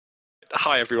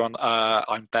Hi everyone,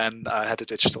 I'm Ben, Head of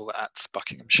Digital at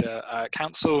Buckinghamshire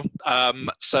Council.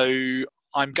 So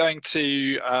I'm going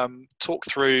to talk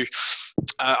through,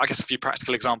 I guess, a few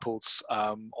practical examples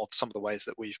of some of the ways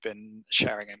that we've been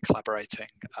sharing and collaborating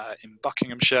in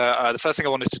Buckinghamshire. The first thing I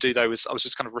wanted to do, though, was I was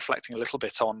just kind of reflecting a little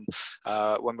bit on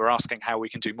when we're asking how we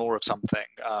can do more of something.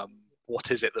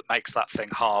 What is it that makes that thing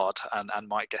hard and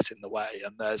might get in the way?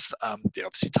 And there's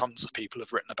obviously tons of people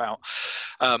have written about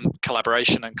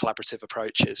collaboration and collaborative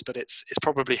approaches, but it's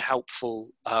probably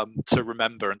helpful to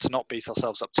remember and to not beat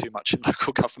ourselves up too much in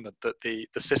local government that the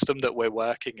system that we're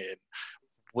working in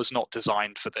was not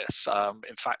designed for this.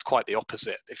 In fact, quite the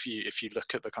opposite. If you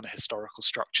look at the kind of historical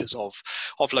structures of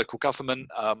local government,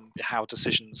 how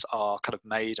decisions are kind of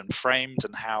made and framed,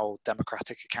 and how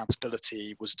democratic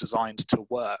accountability was designed to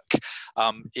work,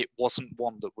 it wasn't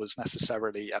one that was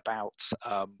necessarily about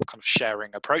kind of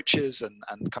sharing approaches and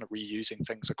kind of reusing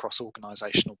things across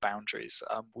organisational boundaries.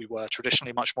 We were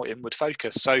traditionally much more inward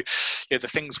focused. So, the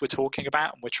things we're talking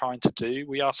about and we're trying to do,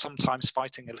 we are sometimes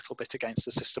fighting a little bit against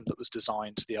the system that was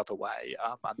designed the other way,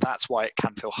 and that's why it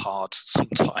can feel hard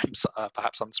sometimes,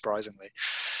 perhaps unsurprisingly.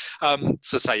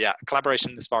 Collaboration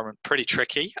in this environment pretty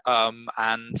tricky,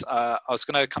 and I was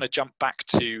going to kind of jump back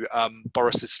to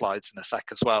Boris's slides in a sec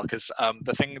as well, because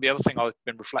the other thing I've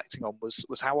been reflecting on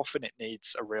was how often it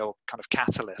needs a real kind of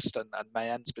catalyst, and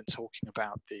Mayenne's been talking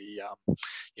about the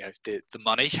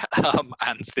money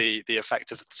and the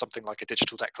effect of something like a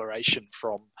digital declaration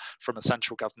from a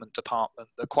central government department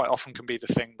that quite often can be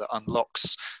the thing that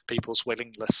unlocks people's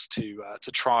willingness to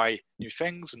try new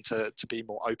things and to be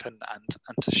more open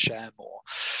and to share more.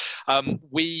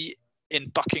 We in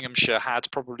Buckinghamshire had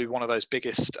probably one of those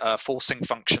biggest forcing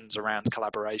functions around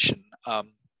collaboration,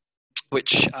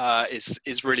 which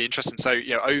is really interesting. So,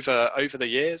 over the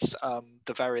years,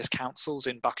 the various councils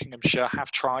in Buckinghamshire have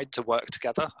tried to work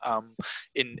together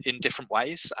in different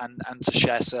ways and to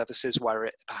share services where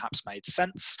it perhaps made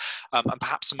sense. And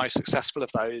perhaps the most successful of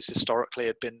those historically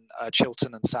had been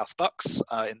Chiltern and South Bucks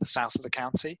in the south of the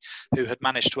county, who had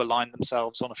managed to align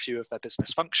themselves on a few of their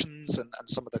business functions and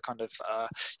some of the kind of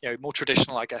more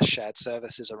traditional, I guess, shared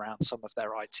services around some of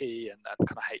their IT and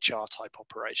kind of HR type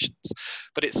operations.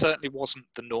 But it certainly wasn't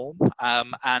the norm,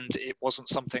 and it wasn't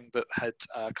something that had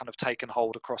kind of taken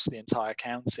hold across the entire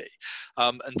county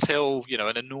until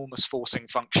an enormous forcing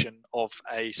function of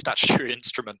a statutory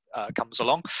instrument comes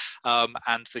along,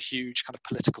 and the huge kind of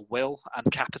political will and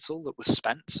capital that was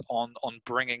spent on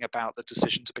bringing about the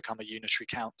decision to become a unitary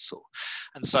council.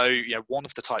 And so, one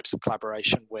of the types of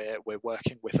collaboration we're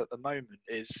working with at the moment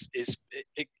is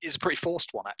a pretty forced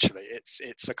one, actually.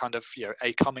 It's a kind of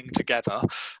a coming together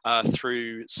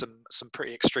through some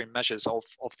pretty extreme measures of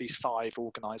these 5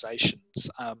 organisations,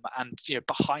 and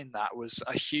behind that was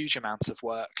a huge amount of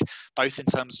work, both in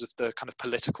terms of the kind of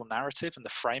political narrative and the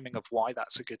framing of why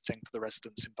that's a good thing for the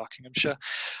residents in Buckinghamshire,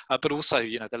 but also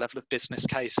the level of business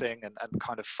casing and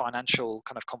kind of financial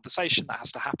kind of conversation that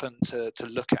has to happen to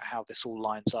look at how this all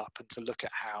lines up, and to look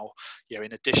at how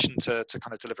in addition to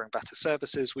kind of delivering better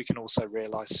services, we can also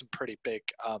realise some pretty big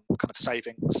kind of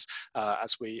savings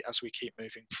as we keep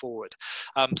moving forward.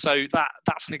 So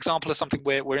that's an example of something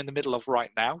we're in the middle of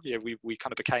right now. We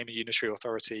kind of became a unitary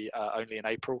authority only in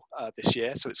April this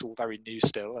year, so it's all very new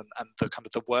still, and the kind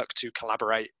of the work to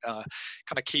collaborate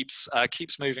kind of keeps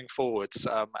moving forwards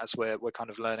as we're kind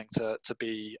of learning to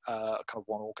be kind of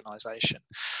one organisation.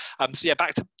 So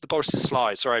back to Boris's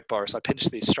slide. Sorry, Boris, I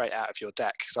pinched these straight out of your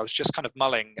deck because I was just kind of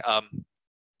mulling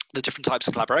the different types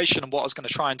of collaboration, and what I was going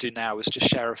to try and do now is just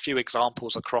share a few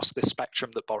examples across this spectrum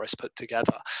that Boris put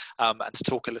together, and to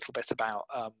talk a little bit about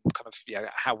kind of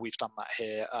how we've done that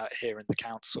here in the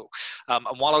council.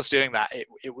 And while I was doing that,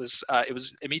 it was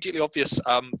immediately obvious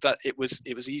that it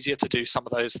was easier to do some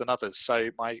of those than others. So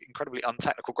my incredibly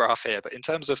untechnical graph here, but in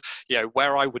terms of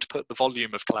where I would put the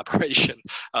volume of collaboration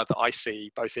that I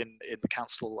see both in the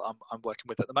council I'm working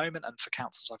with at the moment and for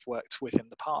councils I've worked with in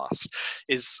the past,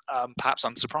 is perhaps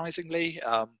unsurprisingly,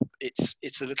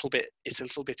 it's a little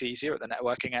bit easier at the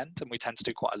networking end, and we tend to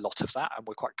do quite a lot of that, and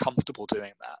we're quite comfortable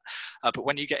doing that. But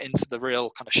when you get into the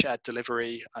real kind of shared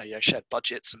delivery, shared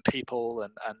budgets and people,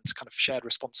 and kind of shared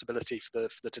responsibility for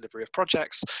the delivery of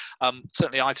projects,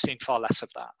 certainly I've seen far less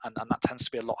of that, and that tends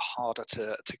to be a lot harder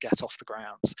to get off the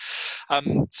ground.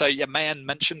 Mayenne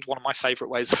mentioned one of my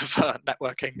favourite ways of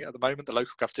networking at the moment, the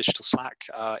Local Gvt Digital Slack.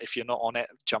 If you're not on it,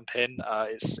 jump in.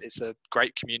 It's a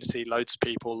great community, loads of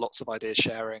people. people, lots of ideas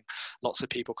sharing, lots of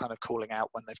people kind of calling out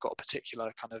when they've got a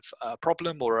particular kind of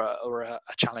problem or a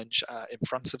challenge in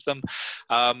front of them.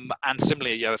 And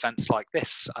similarly, events like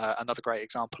this, another great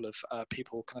example of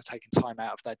people kind of taking time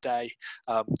out of their day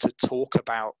to talk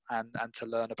about and to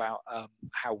learn about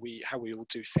how we all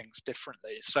do things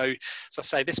differently. So as I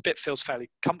say, this bit feels fairly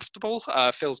comfortable,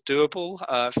 feels doable,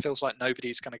 feels like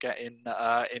nobody's going to get in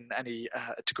any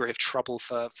degree of trouble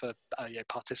for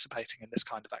participating in this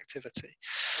kind of activity.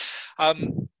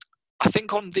 I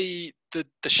think on the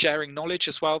sharing knowledge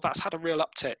as well, that's had a real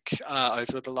uptick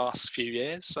over the last few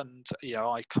years. And,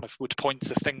 I kind of would point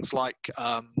to things like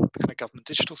the kind of government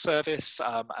digital service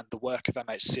and the work of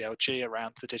MHCLG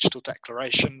around the digital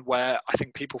declaration, where I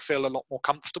think people feel a lot more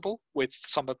comfortable with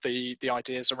some of the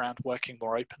ideas around working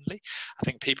more openly. I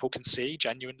think people can see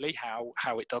genuinely how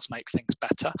it does make things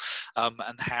better,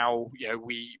 and how,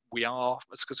 we are,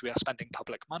 because we are spending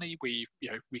public money, we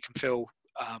can feel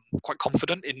quite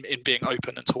confident in being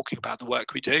open and talking about the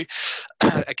work we do.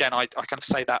 Again, I kind of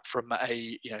say that from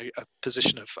a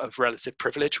position of relative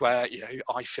privilege, where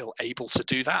I feel able to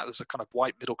do that as a kind of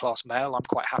white middle class male. I'm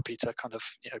quite happy to kind of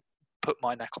put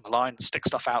my neck on the line and stick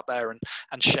stuff out there and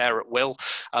share at will.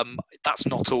 That's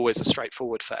not always as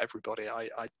straightforward for everybody.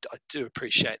 I do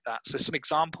appreciate that. So some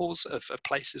examples of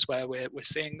places where we're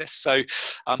seeing this. So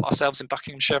ourselves in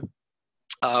Buckinghamshire,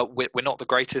 we're not the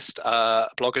greatest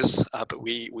bloggers, but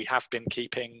we have been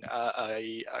keeping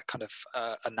a kind of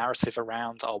a narrative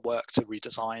around our work to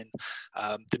redesign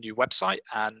the new website,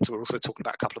 and we're also talking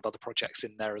about a couple of other projects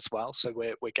in there as well. So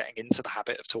we're getting into the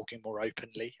habit of talking more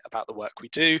openly about the work we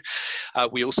do.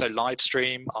 We also live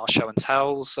stream our show and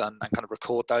tells and kind of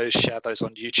record those, share those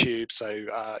on YouTube, so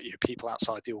people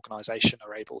outside the organisation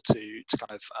are able to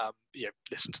kind of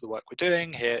listen to the work we're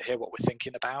doing, hear what we're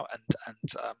thinking about, and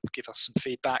give us some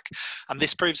feedback. And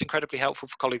this proves incredibly helpful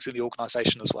for colleagues in the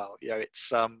organisation as well.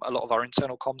 It's a lot of our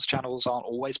internal comms channels aren't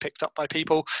always picked up by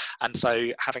people, and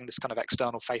so having this kind of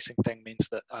external facing thing means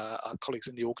that our colleagues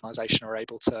in the organisation are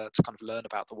able to kind of learn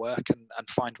about the work and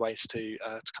find ways to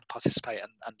kind of participate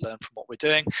and learn from what we're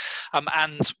doing.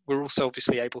 And we're also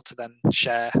obviously able to then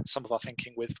share some of our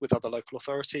thinking with other local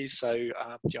authorities. So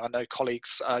I know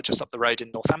colleagues just up the road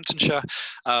in Northamptonshire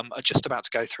are just about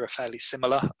to go through a fairly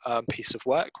similar piece of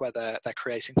work, where they're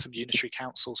creating some unitary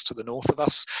councils to the north of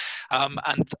us,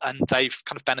 and they've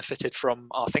kind of benefited from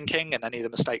our thinking and any of the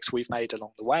mistakes we've made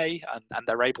along the way, and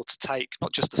they're able to take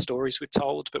not just the stories we've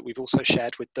told, but we've also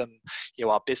shared with them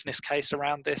our business case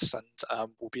around this, and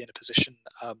we'll be in a position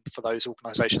for those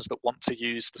organisations that want to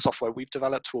use the software we've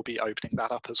developed, we'll be opening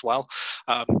that up as well,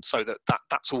 so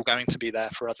that's all going to be there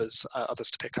for others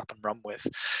to pick up and run with.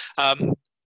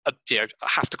 I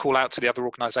have to call out to the other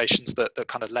organisations that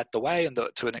kind of led the way, and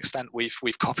that to an extent we've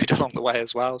copied along the way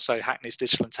as well. So Hackney's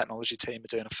digital and technology team are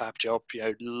doing a fab job.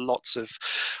 Lots of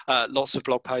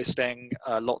blog posting,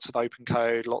 lots of open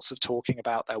code, lots of talking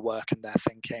about their work and their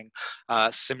thinking.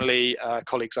 Similarly,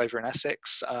 colleagues over in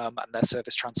Essex and their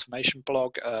service transformation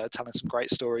blog telling some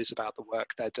great stories about the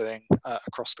work they're doing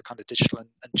across the kind of digital and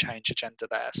change agenda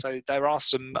there. So there are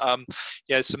some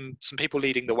people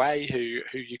leading the way who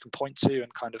you can point to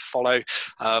and kind of follow,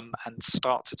 and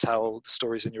start to tell the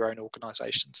stories in your own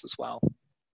organisations as well.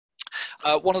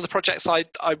 One of the projects I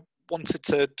wanted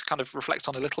to kind of reflect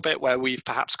on a little bit, where we've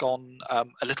perhaps gone a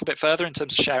little bit further in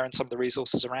terms of sharing some of the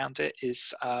resources around it,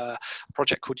 is a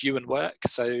project called Unwork.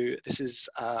 So this is,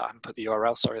 I haven't put the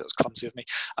URL, sorry, that was clumsy of me,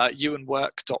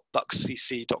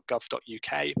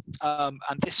 unwork.buckcc.gov.uk.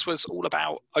 And this was all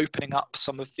about opening up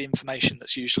some of the information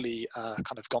that's usually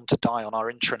kind of gone to die on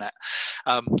our intranet.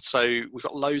 So we've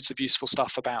got loads of useful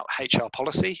stuff about HR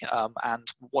policy and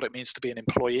what it means to be an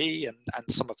employee, and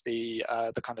some of the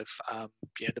kind of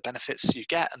the benefits you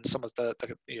get, and some of the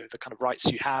kind of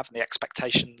rights you have and the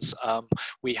expectations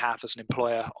we have as an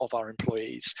employer of our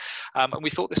employees. And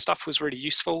we thought this stuff was really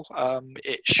useful.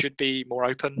 It should be more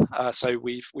open. So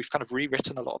we've kind of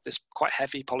rewritten a lot of this quite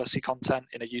heavy policy content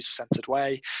in a user-centered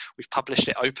way. We've published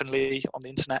it openly on the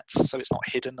internet, so it's not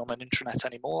hidden on an intranet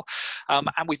anymore.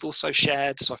 And we've also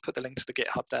shared, so I've put the link to the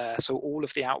GitHub there, so all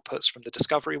of the outputs from the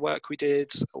discovery work we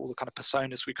did, all the kind of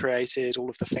personas we created,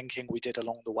 all of the thinking we did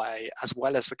along the way, as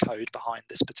well as the code behind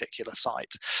this particular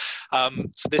site.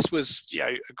 So this was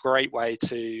a great way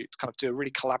to kind of do a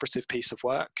really collaborative piece of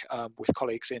work with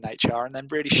colleagues in HR, and then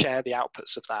really share the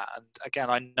outputs of that. And again,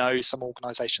 I know some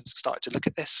organisations have started to look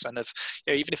at this, and have,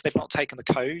 even if they've not taken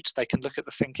the code, they can look at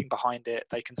the thinking behind it.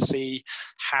 They can see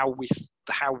how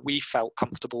we felt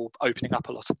comfortable opening up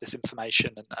a lot of this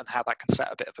information, and how that can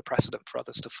set a bit of a precedent for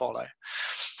others to follow.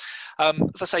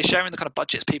 As I say, sharing the kind of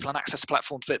budgets, people, and access to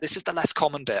platforms bit, this is the less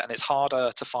common bit, and it's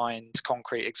harder to find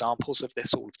concrete examples of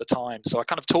this all of the time. So I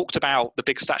kind of talked about the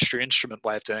big statutory instrument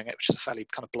way of doing it, which is a fairly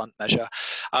kind of blunt measure.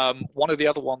 One of the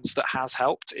other ones that has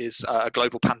helped is a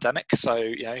global pandemic. So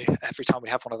every time we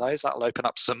have one of those, that'll open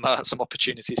up some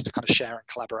opportunities to kind of share and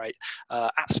collaborate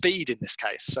at speed in this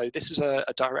case. So this is a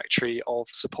directory of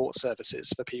support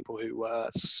services for people who were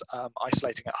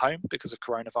isolating at home because of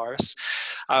coronavirus.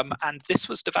 And this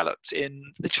was developed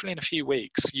literally in a few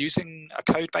weeks using a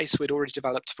code base we'd already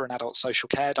developed for an adult social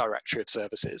care directory of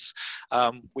services,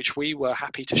 which we were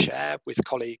happy to share with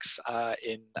colleagues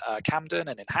in Camden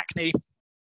and in Hackney.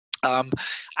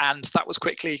 And that was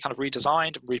quickly kind of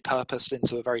redesigned and repurposed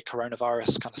into a very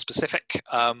coronavirus kind of specific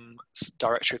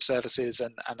directory of services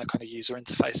and a kind of user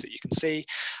interface that you can see,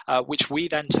 which we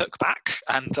then took back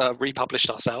and republished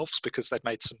ourselves because they've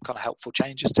made some kind of helpful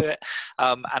changes to it.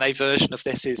 And a version of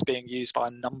this is being used by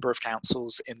a number of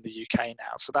councils in the UK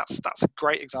now. So that's a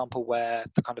great example where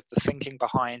the kind of the thinking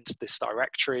behind this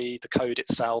directory, the code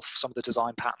itself, some of the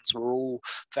design patterns were all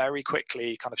very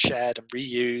quickly kind of shared and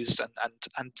reused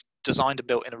and designed and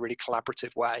built in a really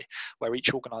collaborative way where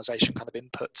each organization kind of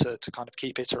input to kind of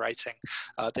keep iterating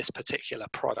this particular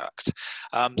product.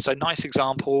 So nice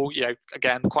example,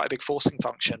 again, quite a big forcing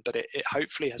function, but it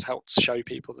hopefully has helped show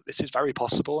people that this is very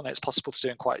possible and it's possible to do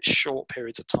in quite short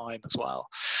periods of time as well.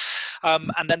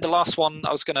 And then the last one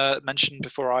I was going to mention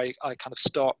before I kind of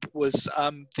stop was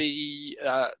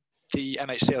the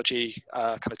MHCLG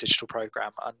kind of digital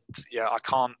program. And I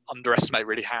can't underestimate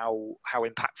really how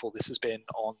impactful this has been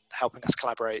on helping us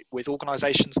collaborate with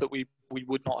organizations that we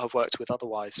would not have worked with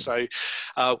otherwise. So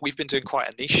we've been doing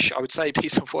quite a niche, I would say,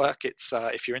 piece of work. It's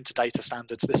if you're into data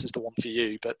standards, this is the one for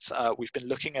you. But we've been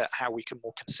looking at how we can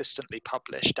more consistently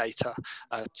publish data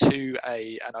to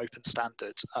an open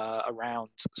standard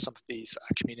around some of these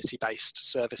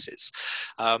community-based services.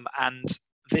 And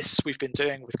this we've been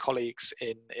doing with colleagues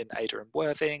in Ada and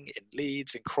Worthing, in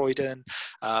Leeds, in Croydon,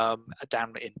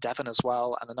 down in Devon as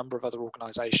well, and a number of other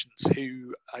organisations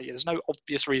who, there's no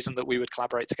obvious reason that we would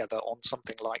collaborate together on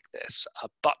something like this,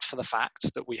 but for the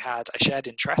fact that we had a shared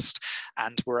interest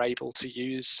and were able to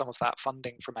use some of that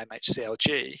funding from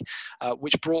MHCLG,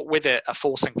 which brought with it a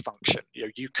forcing function.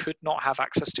 You could not have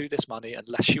access to this money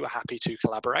unless you were happy to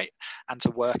collaborate and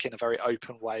to work in a very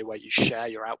open way where you share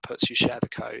your outputs, you share the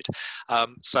code.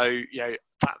 So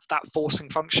that forcing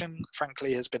function,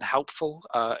 frankly, has been helpful.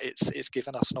 It's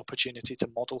given us an opportunity to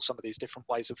model some of these different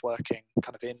ways of working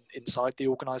kind of inside the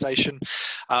organisation.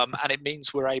 And it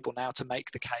means we're able now to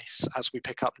make the case as we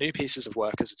pick up new pieces of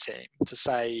work as a team to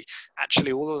say,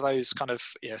 actually, all of those kind of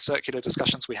circular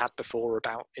discussions we had before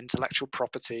about intellectual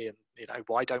property and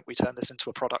why don't we turn this into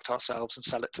a product ourselves and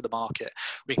sell it to the market?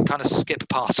 We can kind of skip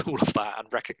past all of that and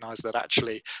recognise that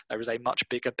actually there is a much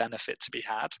bigger benefit to be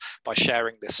had by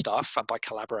sharing this stuff and by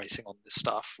collaborating on this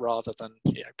stuff rather than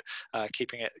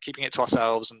keeping it to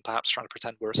ourselves and perhaps trying to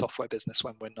pretend we're a software business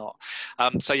when we're not.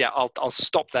 So yeah, I'll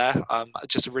stop there.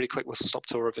 Just a really quick whistle-stop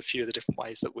tour of a few of the different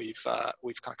ways that we've kind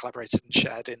of collaborated and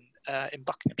shared in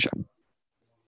Buckinghamshire.